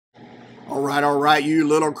All right, you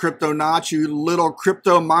little crypto knots, you little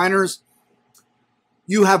crypto miners,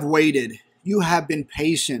 you have waited, you have been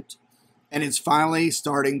patient, and it's finally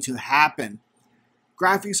starting to happen.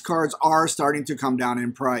 Graphics cards are starting to come down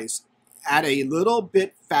in price at a little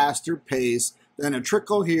bit faster pace than a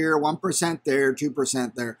trickle here, 1% there,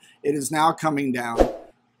 2% there. It is now coming down.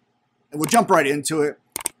 And we'll jump right into it.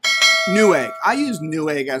 Newegg. I use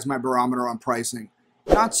Newegg as my barometer on pricing.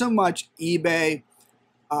 Not so much eBay.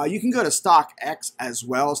 You can go to StockX as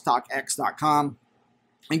well, StockX.com,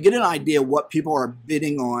 and get an idea what people are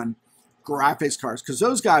bidding on graphics cards, because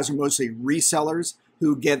those guys are mostly resellers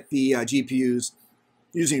who get the GPUs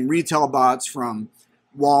using retail bots from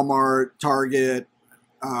Walmart, Target,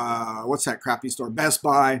 what's that crappy store, Best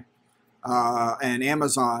Buy, and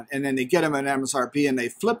Amazon, and then they get them at MSRP and they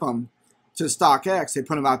flip them to StockX. They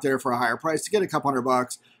put them out there for a higher price to get a couple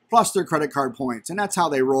 $100 plus their credit card points, and that's how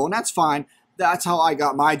they roll, and that's fine. That's how I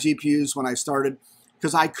got my GPUs when I started,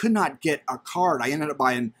 because I could not get a card. I ended up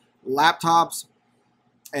buying laptops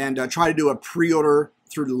and try to do a pre-order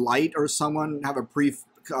through Light or someone, have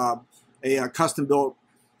a custom built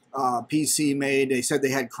PC made. They said they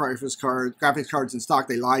had graphics cards in stock.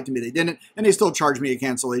 They lied to me. They didn't, and they still charged me a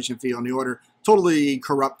cancellation fee on the order. Totally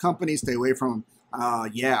corrupt company. Stay away from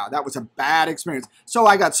them. Yeah, that was a bad experience. So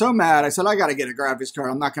I got so mad. I said, I got to get a graphics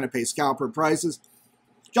card. I'm not going to pay scalper prices.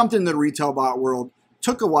 Jumped into the retail bot world.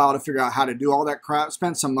 Took a while to figure out how to do all that crap.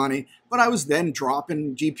 Spent some money, but I was then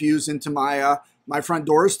dropping GPUs into my my front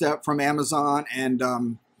doorstep from Amazon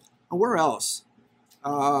and where else?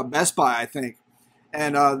 Best Buy, I think.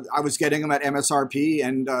 And I was getting them at MSRP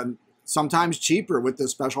and sometimes cheaper with the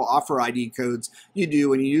special offer ID codes you do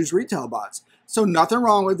when you use retail bots. So nothing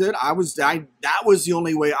wrong with it. That was the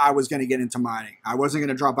only way I was going to get into mining. I wasn't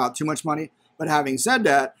going to drop out too much money. But having said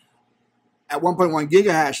that, at 1.1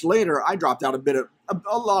 gigahash later, I dropped out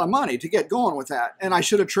a lot of money to get going with that. And I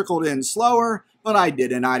should have trickled in slower, but I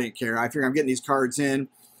didn't. I didn't care. I figured I'm getting these cards in,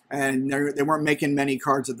 and they weren't making many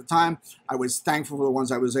cards at the time. I was thankful for the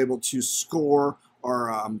ones I was able to score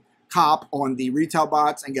or cop on the retail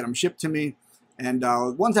bots and get them shipped to me. And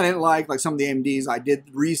ones I didn't like some of the AMDs, I did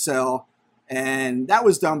resell. And that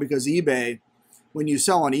was done because eBay, when you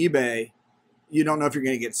sell on eBay, you don't know if you're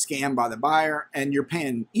going to get scammed by the buyer, and you're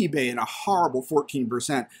paying eBay in a horrible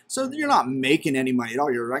 14%. So you're not making any money at all.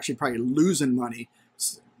 You're actually probably losing money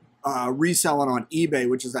reselling on eBay,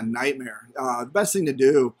 which is a nightmare. The best thing to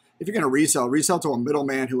do, if you're going to resell to a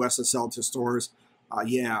middleman who has to sell to stores.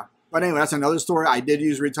 Yeah. But anyway, that's another story. I did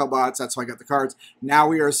use retail bots. That's how I got the cards. Now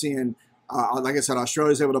we are seeing, like I said,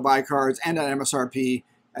 Australia's able to buy cards and at MSRP,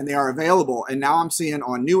 and they are available. And now I'm seeing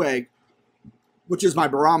on Newegg, which is my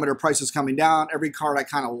barometer, prices coming down. Every card I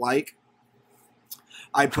kind of like,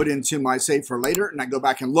 I put into my save for later, and I go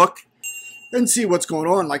back and look and see what's going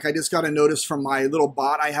on. Like I just got a notice from my little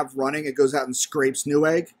bot I have running. It goes out and scrapes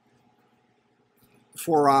Newegg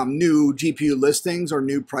for new GPU listings or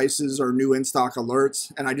new prices or new in-stock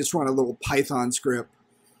alerts. And I just run a little Python script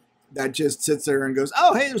that just sits there and goes,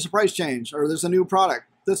 oh, hey, there's a price change or there's a new product.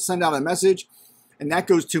 Let's send out a message. And that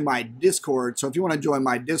goes to my Discord. So if you want to join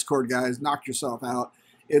my Discord, guys, knock yourself out.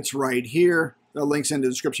 It's right here. The link's in the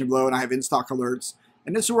description below, and I have in-stock alerts.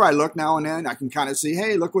 And this is where I look now and then. I can kind of see,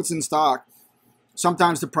 hey, look what's in stock.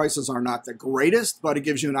 Sometimes the prices are not the greatest, but it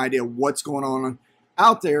gives you an idea of what's going on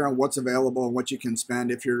out there and what's available and what you can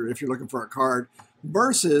spend if you're looking for a card.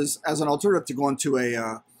 Versus as an alternative to going to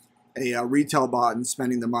a retail bot and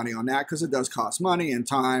spending the money on that, because it does cost money and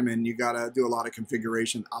time, and you got to do a lot of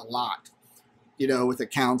configuration, a lot. You know, with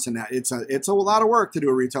accounts and that. It's a lot of work to do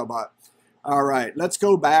a retail bot. All right, let's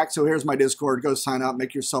go back. So here's my Discord. Go sign up.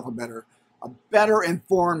 Make yourself a better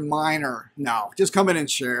informed miner. No, just come in and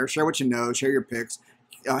share what you know. Share your picks.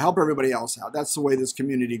 Help everybody else out. That's the way this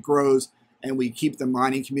community grows, and we keep the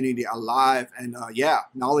mining community alive. And yeah,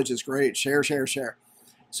 knowledge is great. Share.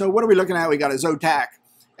 So what are we looking at? We got a Zotac,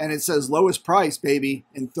 and it says lowest price, baby,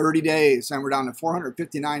 in 30 days, and we're down to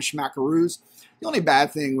 459 schmackaroos. The only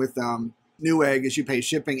bad thing with Newegg is you pay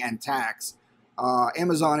shipping and tax.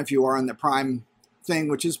 Amazon, if you are on the Prime thing,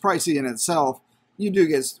 which is pricey in itself, you do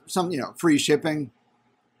get some, free shipping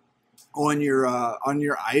on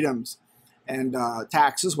your items and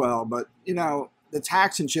tax as well. But the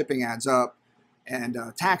tax and shipping adds up, and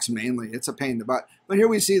tax mainly, it's a pain in the butt. But here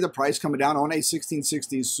we see the price coming down on a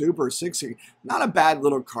 1660 Super 60. Not a bad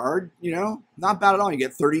little card, not bad at all. You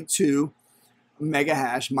get 32 mega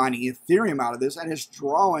hash mining Ethereum out of this, and it's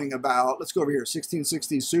drawing about, let's go over here,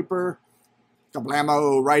 1660 Super,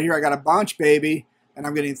 kablamo, right here I got a bunch, baby, and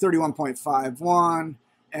I'm getting 31.51,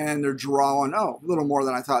 and they're drawing, a little more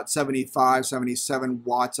than I thought, 75, 77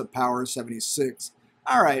 watts of power, 76.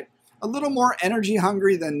 All right, a little more energy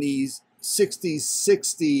hungry than these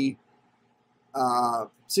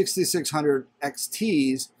 6600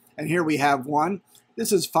 XTs. And here we have one.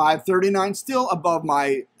 This is $539, still above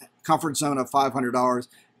my comfort zone of $500.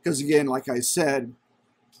 Because again, like I said,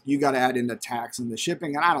 you got to add in the tax and the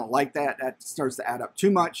shipping, and I don't like that. That starts to add up too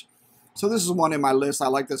much. So this is one in my list. I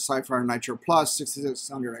like this Cypher Nitro Plus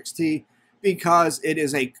 6600 XT because it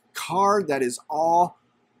is a card that is all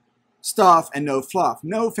stuff and no fluff.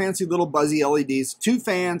 No fancy little buzzy LEDs, 2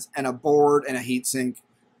 fans and a board and a heatsink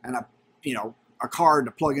and a card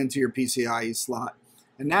to plug into your PCIe slot.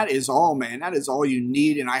 And that is all, man. That is all you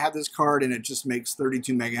need. And I have this card and it just makes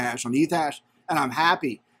 32 mega hash on Ethash, and I'm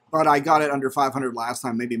happy. But I got it under 500 last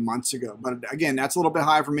time, maybe months ago. But again, that's a little bit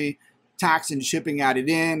high for me. Tax and shipping added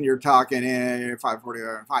in, you're talking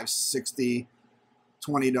 540, 560,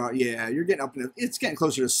 $20. Yeah, you're getting up into, it's getting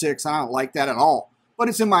closer to 6. I don't like that at all. But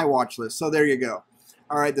it's in my watch list, so there you go.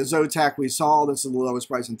 All right, the Zotac we saw, this is the lowest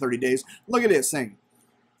price in 30 days. Look at this thing.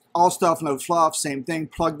 All stuff, no fluff, same thing.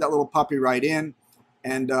 Plug that little puppy right in.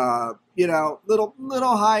 And,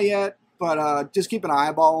 little high yet, but just keep an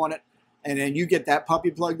eyeball on it. And then you get that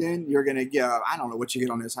puppy plugged in, you're going to get, I don't know what you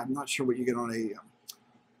get on this. I'm not sure what you get on a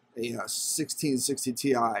 1660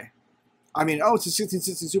 Ti. I mean, oh, it's a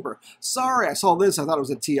 1660 Super. Sorry, I saw this. I thought it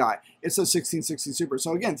was a Ti. It's a 1660 Super.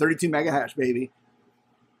 So again, 32 mega hash, baby.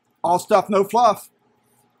 All stuff, no fluff.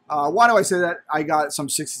 Why do I say that? I got some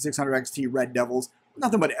 6600 XT Red Devils.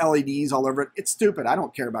 Nothing but LEDs all over it. It's stupid. I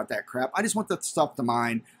don't care about that crap. I just want the stuff to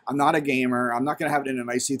mine. I'm not a gamer. I'm not going to have it in a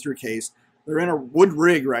nice see-through case. They're in a wood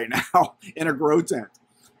rig right now in a grow tent.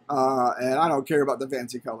 And I don't care about the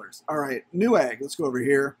fancy colors. All right, Newegg. Let's go over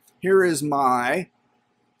here. Here is my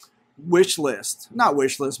wish list. Not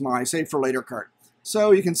wish list, my save for later cart.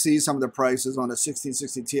 So you can see some of the prices on the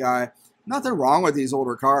 1660 Ti. Nothing wrong with these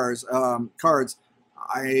older cards.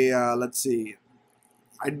 Let's see.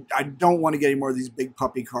 I don't want to get any more of these big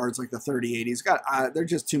puppy cards like the 3080s. They're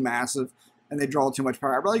just too massive and they draw too much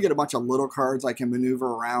power. I'd rather get a bunch of little cards I can maneuver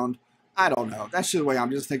around. I don't know. That's just the way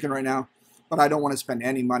I'm just thinking right now. But I don't want to spend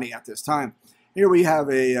any money at this time. Here we have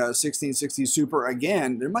a 1660 Super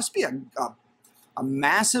again. There must be a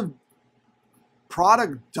massive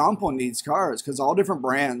product dump on these cards because all different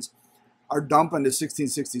brands are dumping the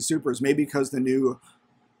 1660 Supers. Maybe because the new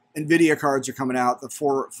NVIDIA cards are coming out, the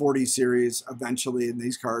 440 series eventually, and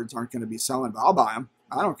these cards aren't going to be selling. But I'll buy them.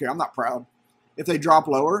 I don't care. I'm not proud. If they drop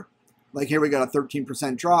lower, like here we got a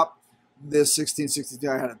 13% drop. This 1660 Ti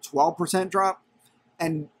had a 12% drop.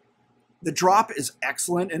 And the drop is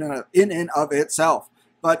excellent in and of itself.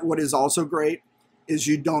 But what is also great is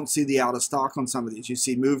you don't see the out of stock on some of these. You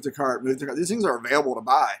see move to cart, move to cart. These things are available to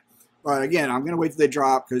buy. But again, I'm going to wait till they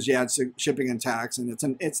drop because yeah, it's shipping and tax, and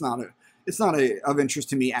it's not of interest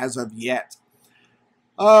to me as of yet.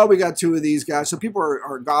 We got 2 of these guys. So people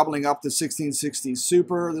are gobbling up the 1660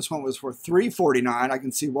 Super. This one was for $349. I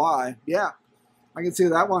can see why. Yeah, I can see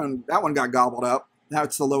that one. That one got gobbled up.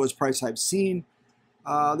 That's the lowest price I've seen.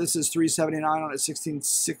 This is $379 on a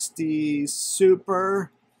 1660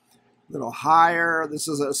 Super. A little higher. This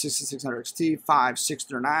is a 6600 XT,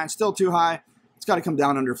 $569. Still too high. It's got to come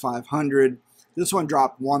down under 500. This one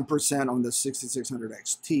dropped 1% on the 6600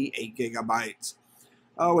 XT, 8 gigabytes.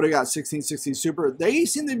 Oh, what do we got? 1660 Super. They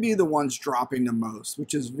seem to be the ones dropping the most,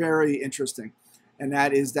 which is very interesting. And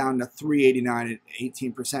that is down to $389 at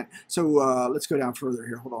 18%. So let's go down further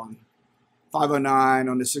here. Hold on.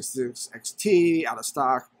 $509 on the 66 XT, out of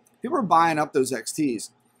stock. People are buying up those XTs.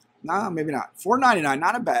 Nah, maybe not. $499,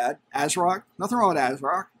 not a bad. ASRock, nothing wrong with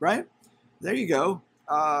ASRock, right? There you go.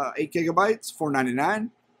 8 gigabytes,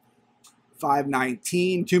 $499.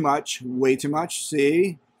 $519, too much, way too much.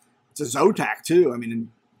 See, it's a Zotac too. I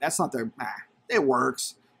mean, that's not the, it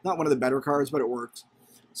works. Not one of the better cards, but it works.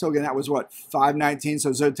 So again, that was what, $519. So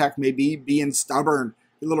Zotac may be being stubborn,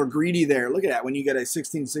 a little greedy there. Look at that. When you get a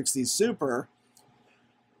 1660 Super,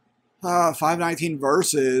 $519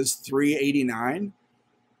 versus $389.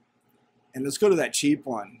 And let's go to that cheap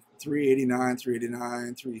one. $389,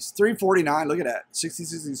 $349. Look at that.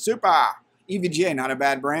 1660 Super. EVGA, not a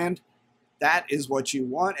bad brand. That is what you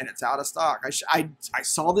want, and it's out of stock. I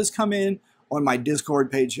saw this come in on my Discord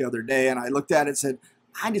page the other day, and I looked at it and said,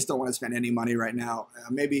 I just don't want to spend any money right now.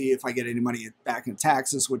 Maybe if I get any money back in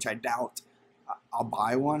taxes, which I doubt, I'll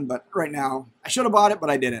buy one. But right now, I should have bought it, but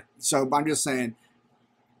I didn't. So I'm just saying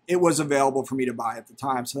it was available for me to buy at the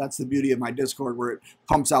time. So that's the beauty of my Discord, where it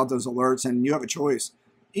pumps out those alerts, and you have a choice.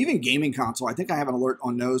 Even gaming console, I think I have an alert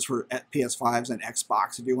on those for PS5s and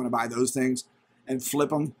Xbox if you want to buy those things and flip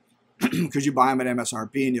them. Because you buy them at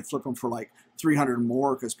MSRP and you flip them for like $300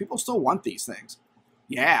 more because people still want these things.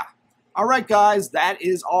 Yeah. All right, guys, that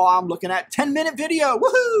is all I'm looking at. 10-minute video.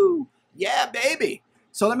 Woohoo! Yeah, baby.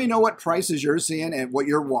 So let me know what prices you're seeing and what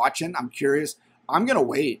you're watching. I'm curious. I'm going to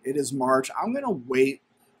wait. It is March. I'm going to wait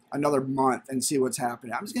another month and see what's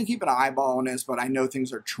happening. I'm just going to keep an eyeball on this, but I know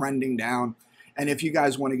things are trending down. And if you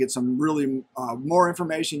guys want to get some really more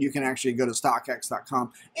information, you can actually go to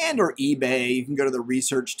StockX.com and or eBay. You can go to the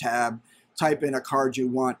research tab, type in a card you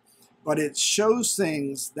want. But it shows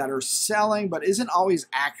things that are selling, but isn't always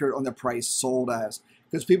accurate on the price sold as.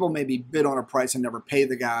 Because people maybe bid on a price and never pay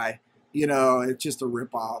the guy. You know, it's just a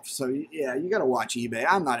ripoff. So, yeah, you got to watch eBay.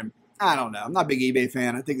 I don't know. I'm not a big eBay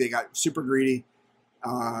fan. I think they got super greedy.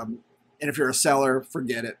 And if you're a seller,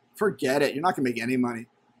 forget it. Forget it. You're not going to make any money.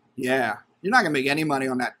 Yeah, you're not going to make any money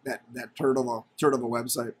on that turd of a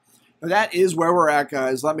website. But that is where we're at,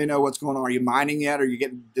 guys. Let me know what's going on. Are you mining yet? Are you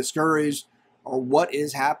getting discouraged? Or what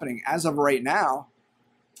is happening? As of right now,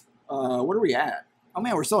 what are we at? Oh,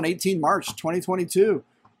 man, we're still in 18 March 2022.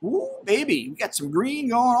 Ooh, baby, we got some green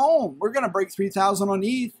going on. We're going to break 3,000 on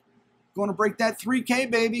ETH. Going to break that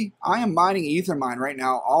 3K, baby. I am mining Ethermine right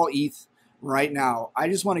now, all ETH right now. I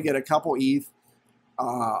just want to get a couple ETH.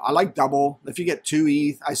 I like double. If you get 2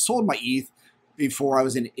 ETH, I sold my ETH before. I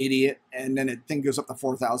was an idiot, and then the thing goes up to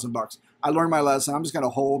 4,000 bucks. I learned my lesson. I'm just going to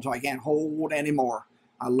hold till I can't hold anymore.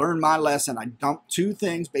 I learned my lesson. I dumped 2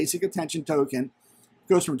 things, basic attention token.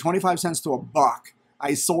 Goes from 25 cents to $1.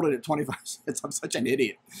 I sold it at 25 cents. I'm such an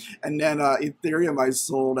idiot. And then Ethereum I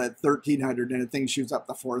sold at 1,300, and the thing shoots up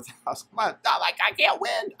to 4,000. Oh my God, I can't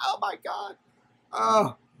win. Oh my God.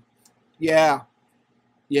 Oh, yeah.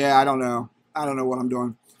 Yeah, I don't know. I don't know what I'm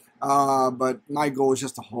doing. But my goal is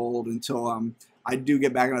just to hold until I do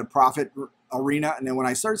get back into the profit arena. And then when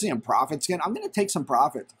I start seeing profits again, I'm going to take some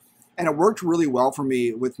profits. And it worked really well for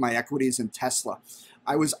me with my equities in Tesla.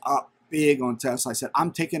 I was up big on Tesla. I said, I'm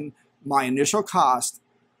taking my initial cost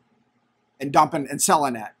and dumping and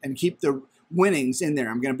selling that and keep the winnings in there.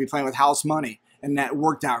 I'm going to be playing with house money. And that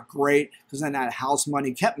worked out great because then that house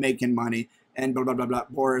money kept making money and blah, blah, blah, blah.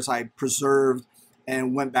 Whereas I preserved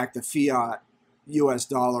and went back to fiat US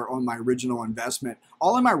dollar on my original investment.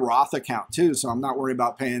 All in my Roth account too. So I'm not worried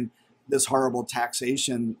about paying this horrible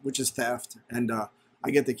taxation, which is theft. And I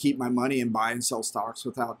get to keep my money and buy and sell stocks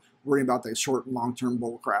without worrying about the short and long-term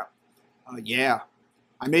bull crap. Yeah.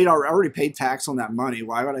 I already paid tax on that money.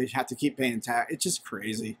 Why would I have to keep paying tax? It's just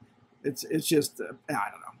crazy. It's just, I don't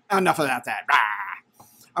know. Enough of that. Ah.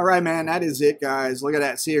 All right, man. That is it, guys. Look at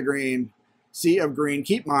that. Sea of green. Sea of green.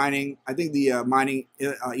 Keep mining. I think the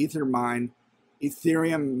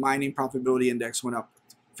Ethereum mining profitability index went up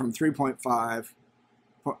from 3.5,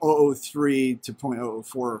 0.003 to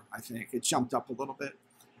 0.004, I think. It jumped up a little bit.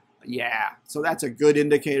 Yeah. So that's a good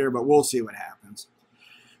indicator, but we'll see what happens.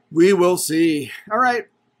 We will see. All right.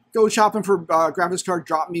 Go shopping for graphics card.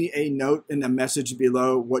 Drop me a note in the message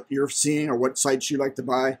below what you're seeing or what sites you like to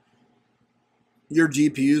buy your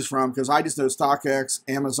GPUs from, because I just know StockX,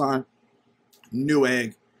 Amazon,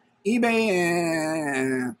 Newegg,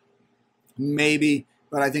 eBay, maybe,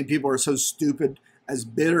 but I think people are so stupid as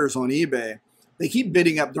bidders on eBay. They keep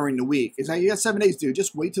bidding up during the week. It's like, you got 7 days, dude.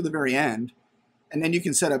 Just wait till the very end, and then you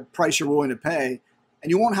can set a price you're willing to pay. And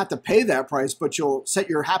you won't have to pay that price, but you'll set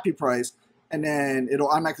your happy price, and then it'll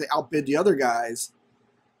automatically outbid the other guys.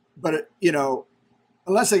 But, you know,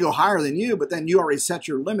 unless they go higher than you, but then you already set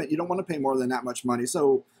your limit. You don't want to pay more than that much money.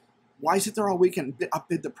 So why sit there all week and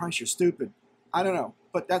outbid the price? You're stupid. I don't know.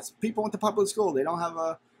 But that's people went to public school. They don't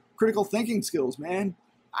have critical thinking skills, man.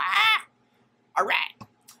 Ah! All right.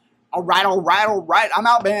 All right, all right, all right. I'm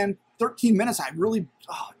out, man. 13 minutes. I really,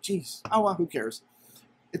 oh, jeez. Oh, well, who cares?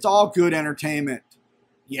 It's all good entertainment.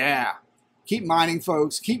 Yeah. Keep mining,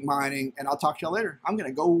 folks. Keep mining, and I'll talk to y'all later. I'm going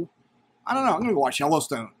to go, I don't know, I'm going to go watch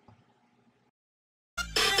Yellowstone.